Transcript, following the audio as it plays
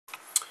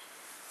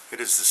It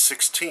is the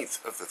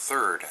 16th of the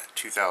 3rd,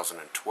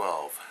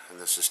 2012, and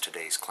this is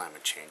today's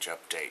climate change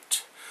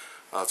update.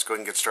 Let's go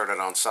ahead and get started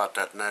on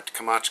SOT.net.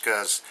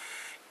 Kamchatka's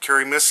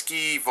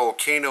Karymsky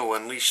volcano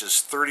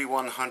unleashes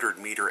 3,100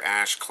 meter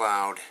ash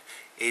cloud.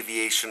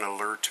 Aviation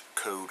alert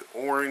code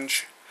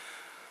orange.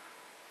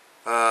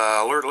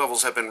 Alert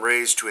levels have been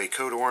raised to a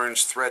code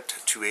orange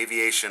threat to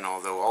aviation,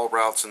 although all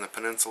routes in the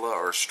peninsula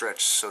are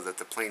stretched so that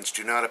the planes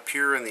do not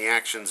appear in the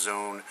action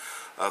zone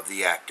of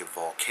the active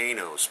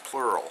volcanoes,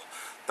 plural.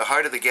 The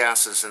height of the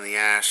gases in the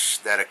ash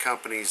that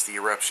accompanies the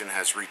eruption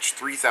has reached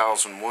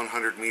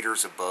 3,100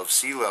 meters above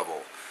sea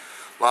level.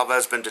 Lava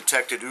has been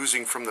detected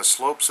oozing from the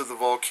slopes of the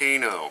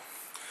volcano.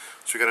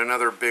 So we got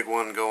another big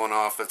one going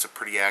off. That's a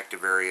pretty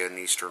active area in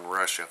eastern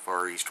Russia,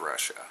 Far East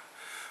Russia.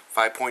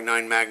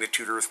 5.9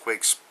 magnitude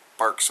earthquake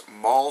sparks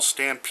mall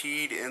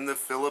stampede in the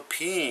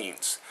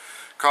Philippines.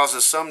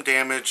 Causes some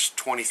damage.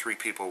 23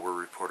 people were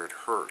reported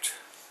hurt.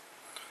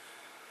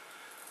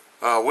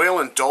 Whale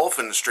and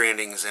dolphin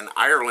strandings in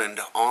Ireland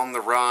on the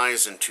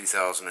rise in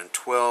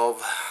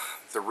 2012.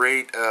 The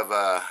rate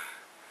of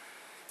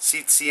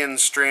Cetsian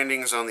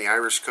strandings on the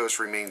Irish coast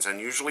remains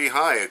unusually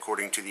high,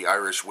 according to the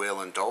Irish Whale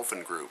and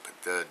Dolphin Group,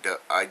 the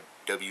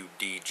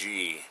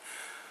IWDG.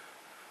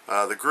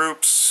 The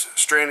group's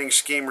stranding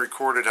scheme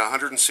recorded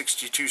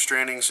 162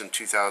 strandings in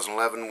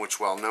 2011, which,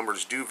 while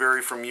numbers do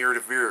vary from year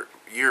to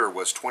year,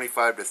 was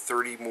 25 to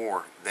 30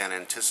 more than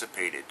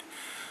anticipated.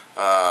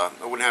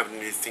 It wouldn't have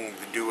anything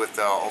to do with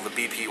all the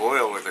BP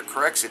oil or the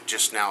Karymsky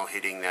just now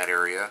hitting that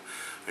area.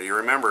 You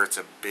remember, it's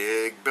a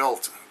big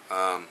belt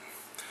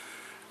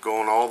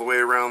going all the way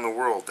around the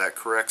world. That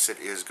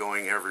Karymsky is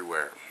going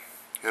everywhere.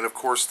 And of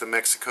course, the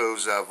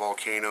Mexico's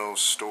volcano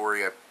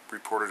story I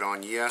reported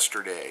on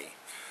yesterday.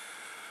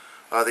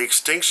 The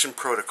extinction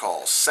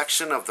protocol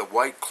section of the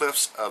White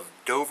Cliffs of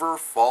Dover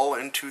fall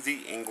into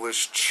the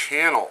English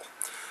Channel.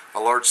 A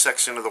large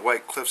section of the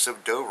White Cliffs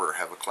of Dover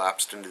have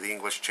collapsed into the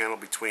English Channel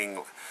between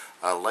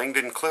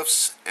Langdon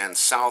Cliffs and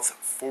South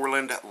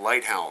Foreland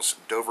Lighthouse.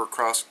 Dover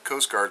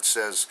Coast Guard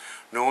says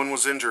no one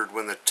was injured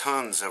when the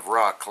tons of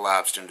rock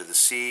collapsed into the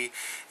sea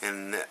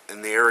in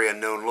the area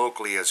known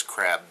locally as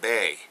Crab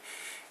Bay.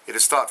 It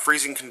is thought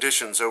freezing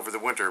conditions over the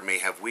winter may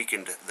have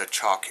weakened the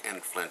chalk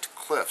and flint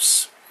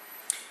cliffs.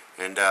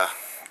 And,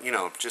 you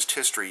know, just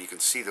history, you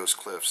can see those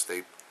cliffs.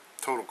 They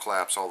total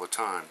collapse all the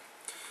time.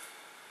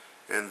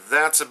 And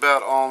that's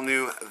about all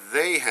new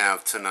they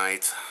have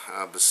tonight,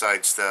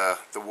 besides the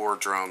war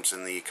drums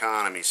and the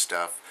economy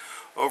stuff.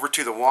 Over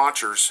to the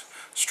watchers.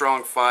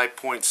 Strong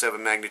 5.7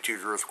 magnitude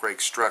earthquake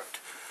struck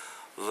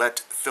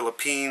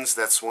Philippines.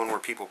 That's the one where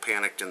people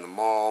panicked in the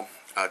mall.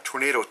 A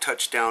tornado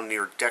touched down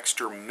near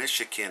Dexter,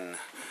 Michigan.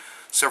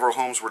 Several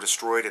homes were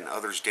destroyed and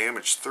others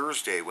damaged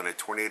Thursday when a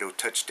tornado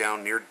touched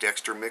down near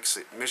Dexter,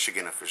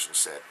 Michigan, officials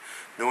said.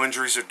 No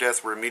injuries or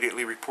death were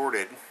immediately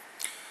reported.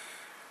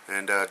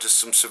 And just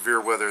some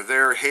severe weather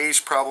there. Haze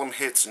problem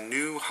hits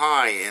new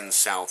high in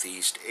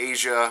Southeast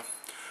Asia.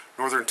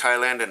 Northern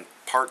Thailand and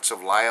parts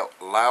of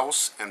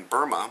Laos and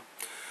Burma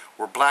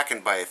were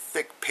blackened by a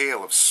thick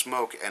pale of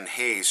smoke and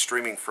haze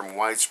streaming from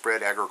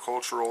widespread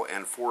agricultural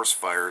and forest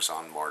fires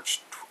on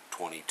March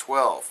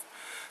 2012.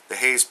 The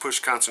haze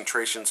pushed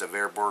concentrations of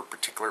airborne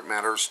particulate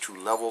matters to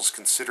levels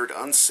considered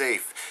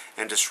unsafe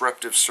and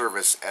disruptive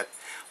service at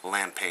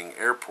Lampang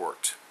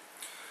Airport.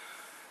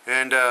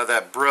 And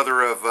that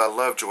brother of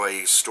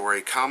Lovejoy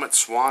story, comet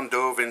swan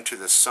dove into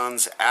the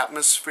sun's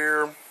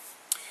atmosphere,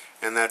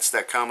 and that's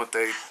that comet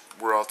they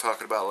were all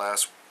talking about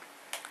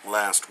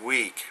last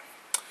week.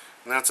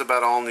 And that's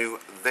about all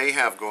new they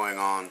have going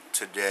on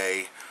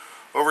today.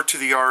 Over to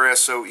the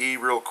RSOE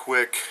real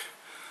quick.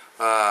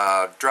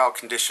 Drought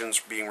conditions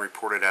being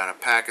reported out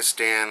of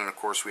Pakistan, and of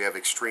course we have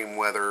extreme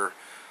weather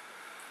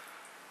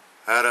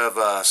out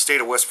of state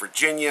of West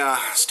Virginia,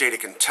 state of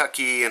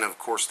Kentucky, and of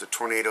course the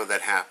tornado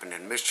that happened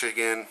in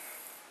Michigan.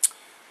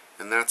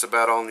 And that's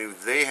about all new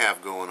they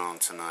have going on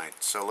tonight.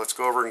 So let's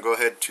go over and go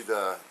ahead to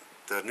the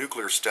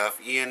nuclear stuff.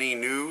 E&E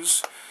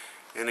News.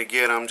 And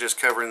again, I'm just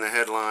covering the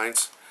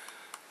headlines.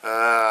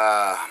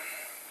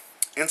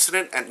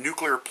 Incident at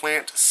nuclear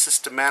plant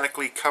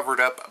systematically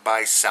covered up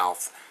by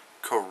South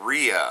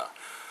Korea.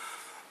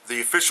 The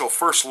official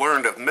first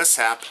learned of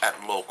mishap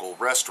at local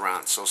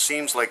restaurants. So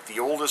seems like the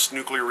oldest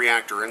nuclear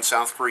reactor in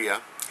South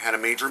Korea had a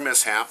major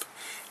mishap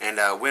and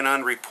went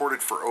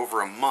unreported for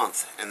over a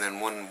month. And then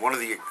when one of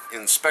the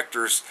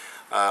inspectors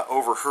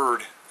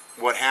overheard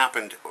what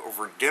happened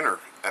over dinner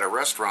at a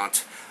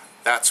restaurant,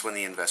 that's when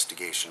the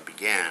investigation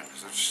began.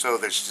 So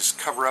there's just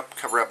cover up,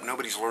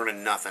 nobody's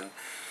learning nothing.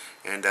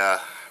 And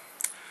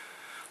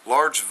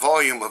large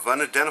volume of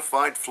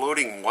unidentified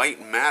floating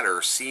white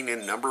matter seen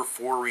in number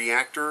 4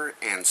 reactor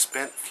and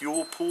spent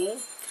fuel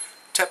pool.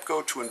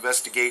 Tepco to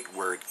investigate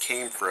where it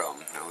came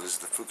from. Now this is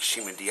the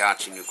Fukushima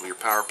Daiichi nuclear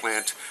power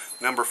plant.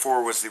 Number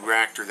 4 was the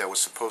reactor that was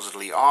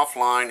supposedly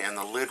offline, and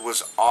the lid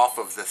was off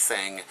of the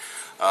thing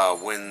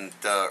when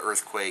the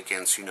earthquake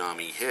and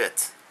tsunami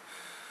hit.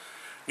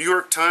 New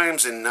York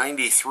Times in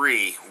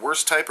 '93,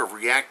 worst type of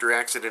reactor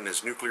accident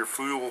is nuclear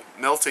fuel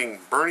melting,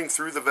 burning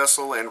through the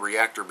vessel and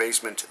reactor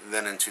basement,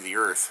 then into the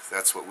earth.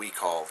 That's what we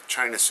call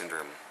China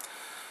syndrome.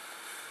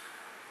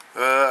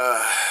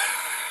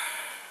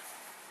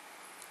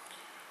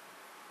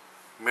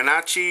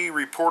 Minachi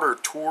reporter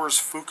tours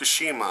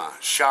Fukushima.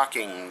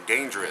 Shocking,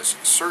 dangerous,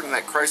 certain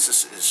that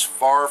crisis is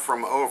far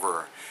from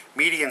over.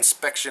 Media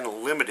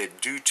inspection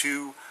limited due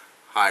to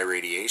high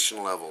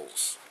radiation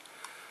levels.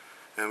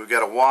 And we've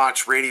got to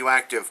watch.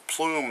 Radioactive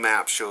plume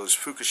map shows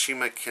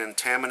Fukushima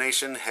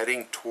contamination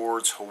heading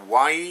towards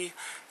Hawaii.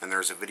 And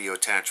there's a video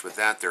attached with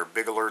that. There are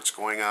big alerts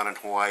going on in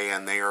Hawaii,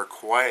 and they are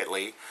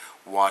quietly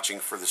watching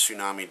for the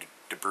tsunami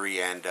debris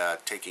and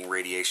taking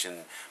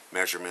radiation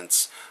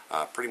measurements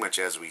pretty much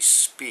as we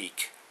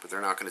speak. But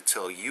they're not going to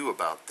tell you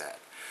about that.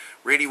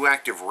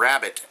 Radioactive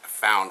rabbit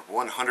found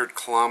 100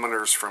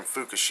 kilometers from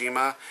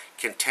Fukushima.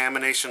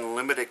 Contamination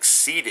limit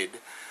exceeded.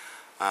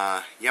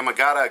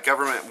 Yamagata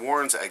government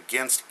warns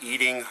against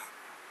eating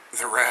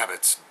the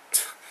rabbits.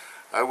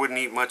 I wouldn't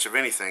eat much of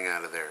anything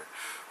out of there.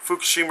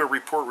 Fukushima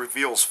report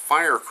reveals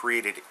fire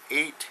created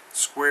 8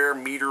 square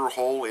meter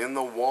hole in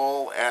the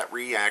wall at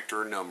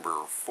reactor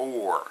number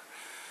 4.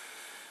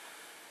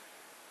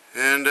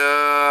 And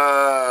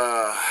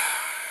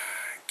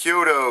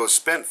Kyoto,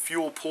 spent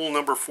fuel pool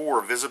number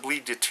 4 visibly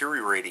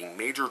deteriorating.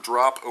 Major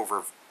drop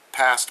over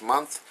past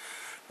month.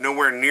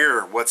 Nowhere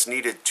near what's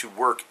needed to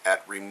work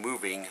at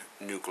removing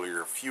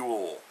nuclear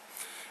fuel.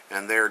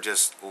 And they're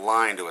just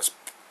lying to us.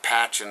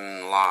 Patch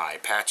and lie,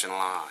 patch and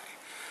lie.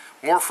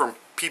 More from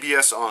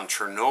PBS on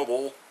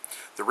Chernobyl.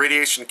 The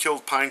radiation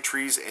killed pine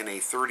trees in a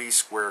 30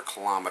 square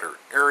kilometer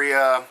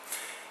area.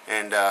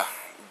 And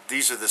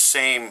these are the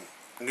same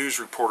news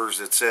reporters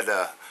that said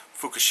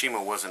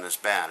Fukushima wasn't as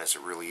bad as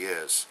it really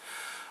is.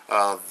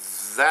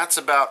 That's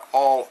about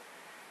all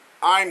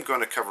I'm going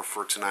to cover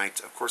for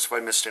tonight. Of course, if I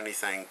missed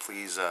anything,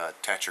 please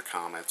attach your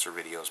comments or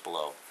videos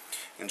below.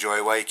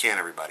 Enjoy while you can,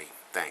 everybody.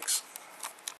 Thanks.